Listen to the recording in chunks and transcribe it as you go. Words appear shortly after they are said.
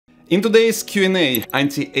In today's Q&A,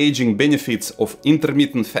 anti-aging benefits of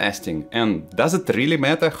intermittent fasting, and does it really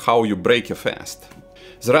matter how you break your fast?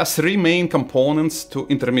 There are three main components to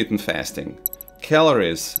intermittent fasting: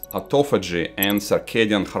 calories, autophagy, and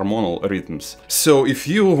circadian hormonal rhythms. So if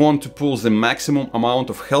you want to pull the maximum amount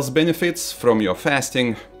of health benefits from your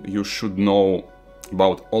fasting, you should know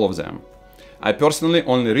about all of them. I personally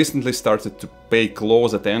only recently started to pay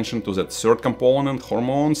close attention to that third component,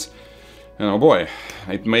 hormones. And oh boy,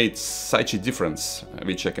 it made such a difference,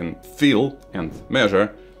 which I can feel and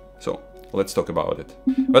measure. So let's talk about it.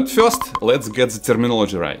 But first, let's get the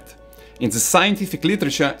terminology right. In the scientific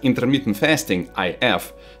literature, intermittent fasting,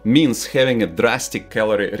 IF, means having a drastic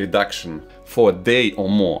calorie reduction for a day or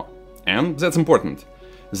more. And that's important.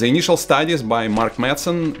 The initial studies by Mark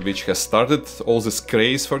Madsen, which has started all this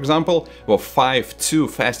craze, for example, were 5-2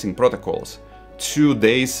 fasting protocols, 2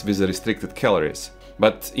 days with restricted calories.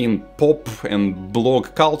 But in pop and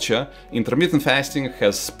blog culture, intermittent fasting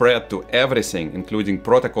has spread to everything, including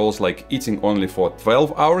protocols like eating only for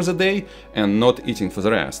 12 hours a day and not eating for the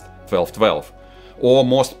rest, 12-12, or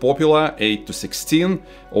most popular 8-16,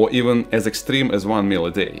 or even as extreme as 1 meal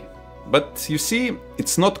a day. But you see,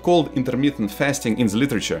 it's not called intermittent fasting in the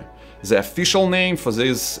literature. The official name for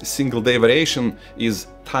this single-day variation is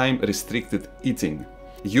time-restricted eating.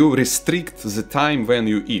 You restrict the time when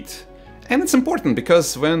you eat. And it's important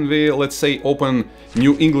because when we, let's say, open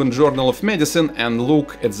New England Journal of Medicine and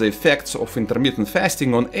look at the effects of intermittent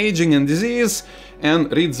fasting on aging and disease and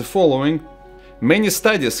read the following, many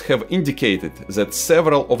studies have indicated that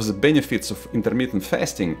several of the benefits of intermittent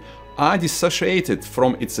fasting are dissociated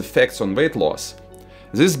from its effects on weight loss.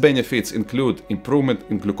 These benefits include improvement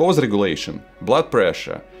in glucose regulation, blood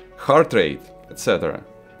pressure, heart rate, etc.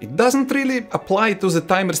 It doesn't really apply to the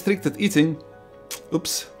time-restricted eating.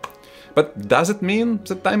 Oops. But does it mean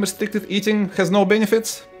that time-restricted eating has no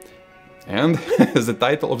benefits? And as the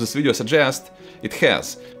title of this video suggests, it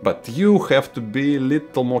has, but you have to be a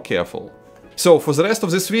little more careful. So for the rest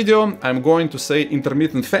of this video, I'm going to say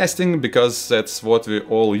intermittent fasting because that's what we're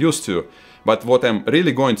all used to. But what I'm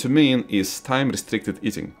really going to mean is time-restricted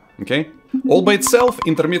eating, okay? All by itself,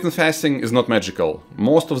 intermittent fasting is not magical.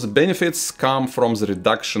 Most of the benefits come from the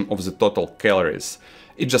reduction of the total calories.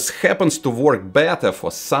 It just happens to work better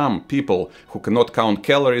for some people who cannot count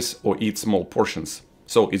calories or eat small portions.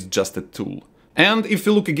 So it's just a tool. And if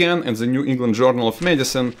you look again at the New England Journal of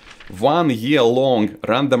Medicine, 1 year-long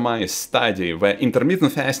randomized study where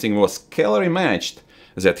intermittent fasting was calorie matched,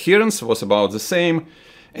 the adherence was about the same,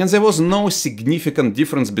 and there was no significant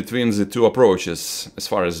difference between the two approaches as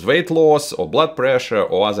far as weight loss or blood pressure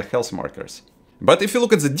or other health markers. But if you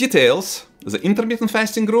look at the details, the intermittent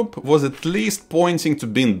fasting group was at least pointing to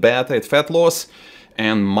being better at fat loss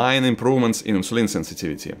and minor improvements in insulin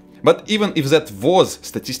sensitivity. But even if that was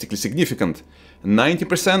statistically significant,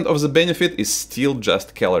 90% of the benefit is still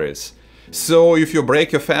just calories. So if you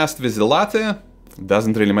break your fast with the latte,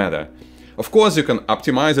 doesn't really matter. Of course, you can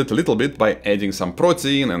optimize it a little bit by adding some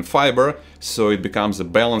protein and fiber, so it becomes a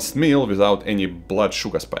balanced meal without any blood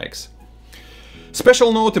sugar spikes.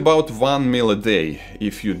 Special note about 1 meal a day.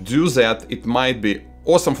 If you do that, it might be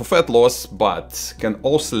awesome for fat loss, but can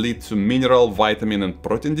also lead to mineral, vitamin and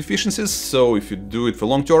protein deficiencies, so if you do it for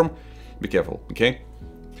long term, be careful, okay?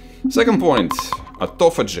 Second point,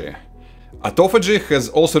 autophagy. Autophagy has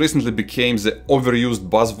also recently become the overused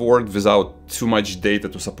buzzword without too much data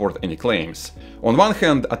to support any claims. On one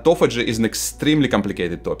hand, autophagy is an extremely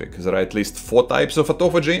complicated topic. There are at least 4 types of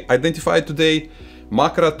autophagy identified today: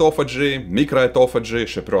 macroautophagy, microautophagy,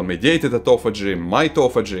 chaperone-mediated autophagy,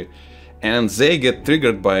 mitophagy, and they get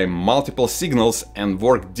triggered by multiple signals and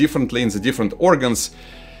work differently in the different organs,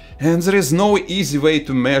 and there is no easy way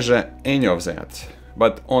to measure any of that.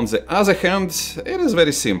 But on the other hand, it is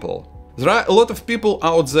very simple. There are a lot of people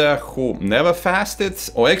out there who never fasted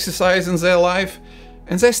or exercised in their life,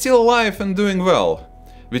 and they're still alive and doing well,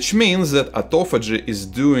 which means that autophagy is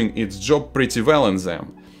doing its job pretty well in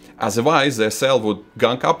them. Otherwise, their cell would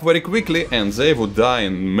gunk up very quickly and they would die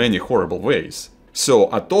in many horrible ways. So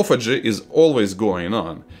autophagy is always going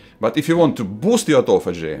on. But if you want to boost your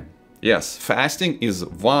autophagy, yes, fasting is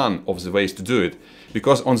one of the ways to do it.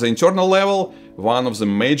 Because on the internal level, one of the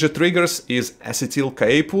major triggers is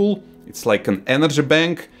acetyl-CoA pool. It's like an energy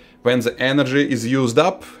bank. When the energy is used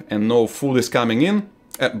up and no food is coming in,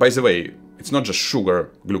 by the way, it's not just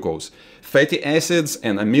sugar, glucose. Fatty acids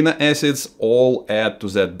and amino acids all add to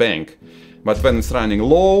that bank. But when it's running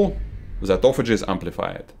low, the autophagy is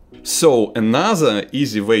amplified. So another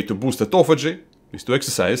easy way to boost autophagy is to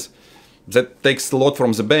exercise. That takes a lot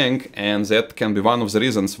from the bank, and that can be one of the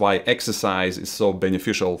reasons why exercise is so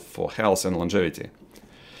beneficial for health and longevity.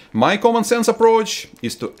 My common sense approach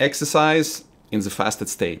is to exercise in the fasted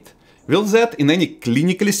state. Will that in any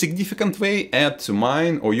clinically significant way add to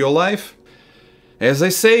mine or your life? As I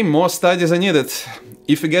say, more studies are needed.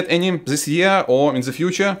 If we get any this year or in the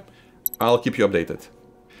future, I'll keep you updated.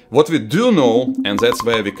 What we do know, and that's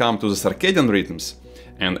where we come to the circadian rhythms,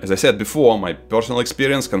 and as I said before, my personal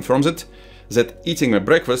experience confirms it, that eating my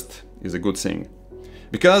breakfast is a good thing.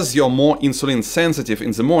 Because you're more insulin sensitive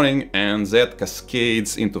in the morning, and that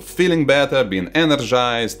cascades into feeling better, being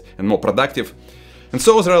energized and more productive. And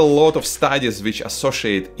so there are a lot of studies which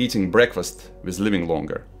associate eating breakfast with living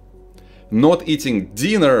longer. Not eating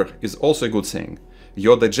dinner is also a good thing.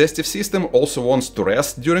 Your digestive system also wants to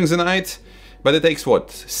rest during the night, but it takes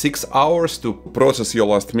what, 6 hours to process your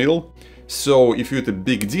last meal? So if you eat a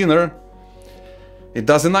big dinner, it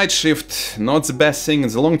does a night shift, not the best thing in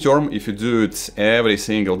the long term if you do it every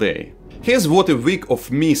single day. Here's what a week of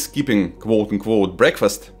me skipping quote-unquote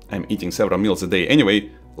breakfast, I'm eating several meals a day anyway,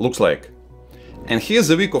 looks like. And here's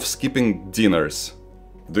a week of skipping dinners.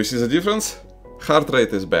 Do you see the difference? Heart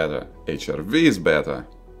rate is better, HRV is better.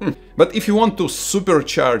 But if you want to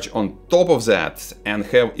supercharge on top of that and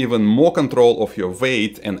have even more control of your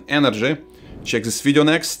weight and energy, check this video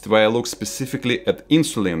next, where I look specifically at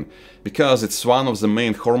insulin, because it's one of the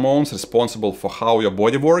main hormones responsible for how your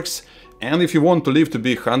body works, and if you want to live to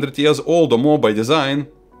be 100 years old or more by design,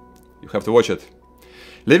 you have to watch it.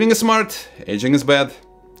 Living is smart, aging is bad.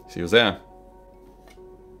 See you there.